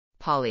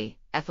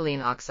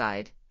polyethylene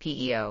oxide,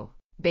 PEO,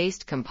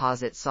 based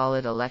composite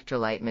solid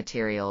electrolyte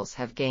materials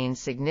have gained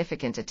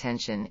significant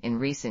attention in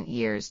recent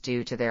years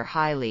due to their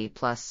high Li+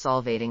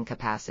 solvating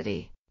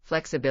capacity,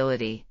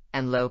 flexibility,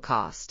 and low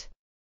cost.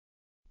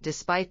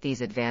 Despite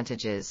these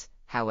advantages,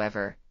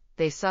 however,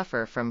 they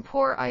suffer from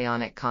poor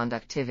ionic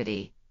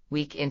conductivity,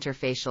 weak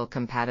interfacial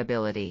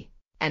compatibility,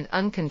 and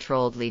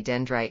uncontrolled Li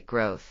dendrite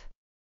growth.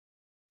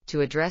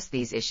 To address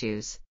these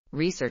issues,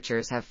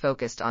 researchers have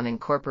focused on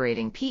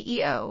incorporating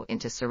PEO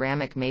into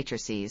ceramic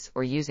matrices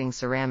or using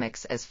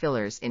ceramics as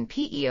fillers in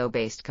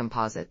PEO-based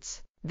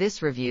composites.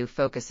 This review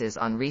focuses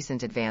on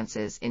recent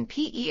advances in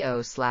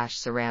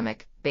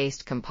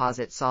PEO/ceramic-based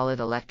composite solid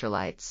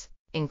electrolytes,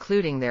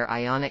 including their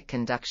ionic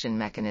conduction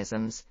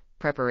mechanisms,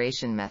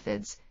 preparation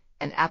methods,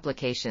 and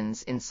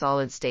applications in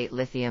solid-state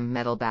lithium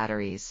metal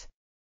batteries.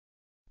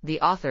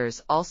 The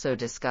authors also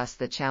discuss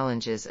the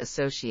challenges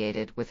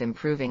associated with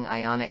improving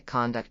ionic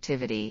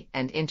conductivity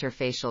and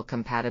interfacial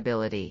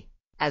compatibility,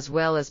 as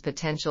well as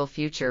potential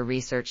future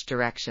research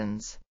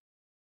directions.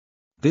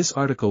 This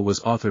article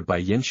was authored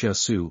by Yanxia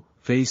Su,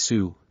 Fei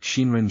Su,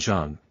 Xinren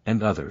Zhang,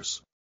 and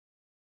others.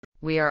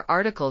 We are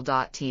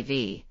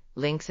RTCLTV,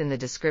 links in the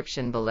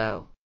description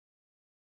below.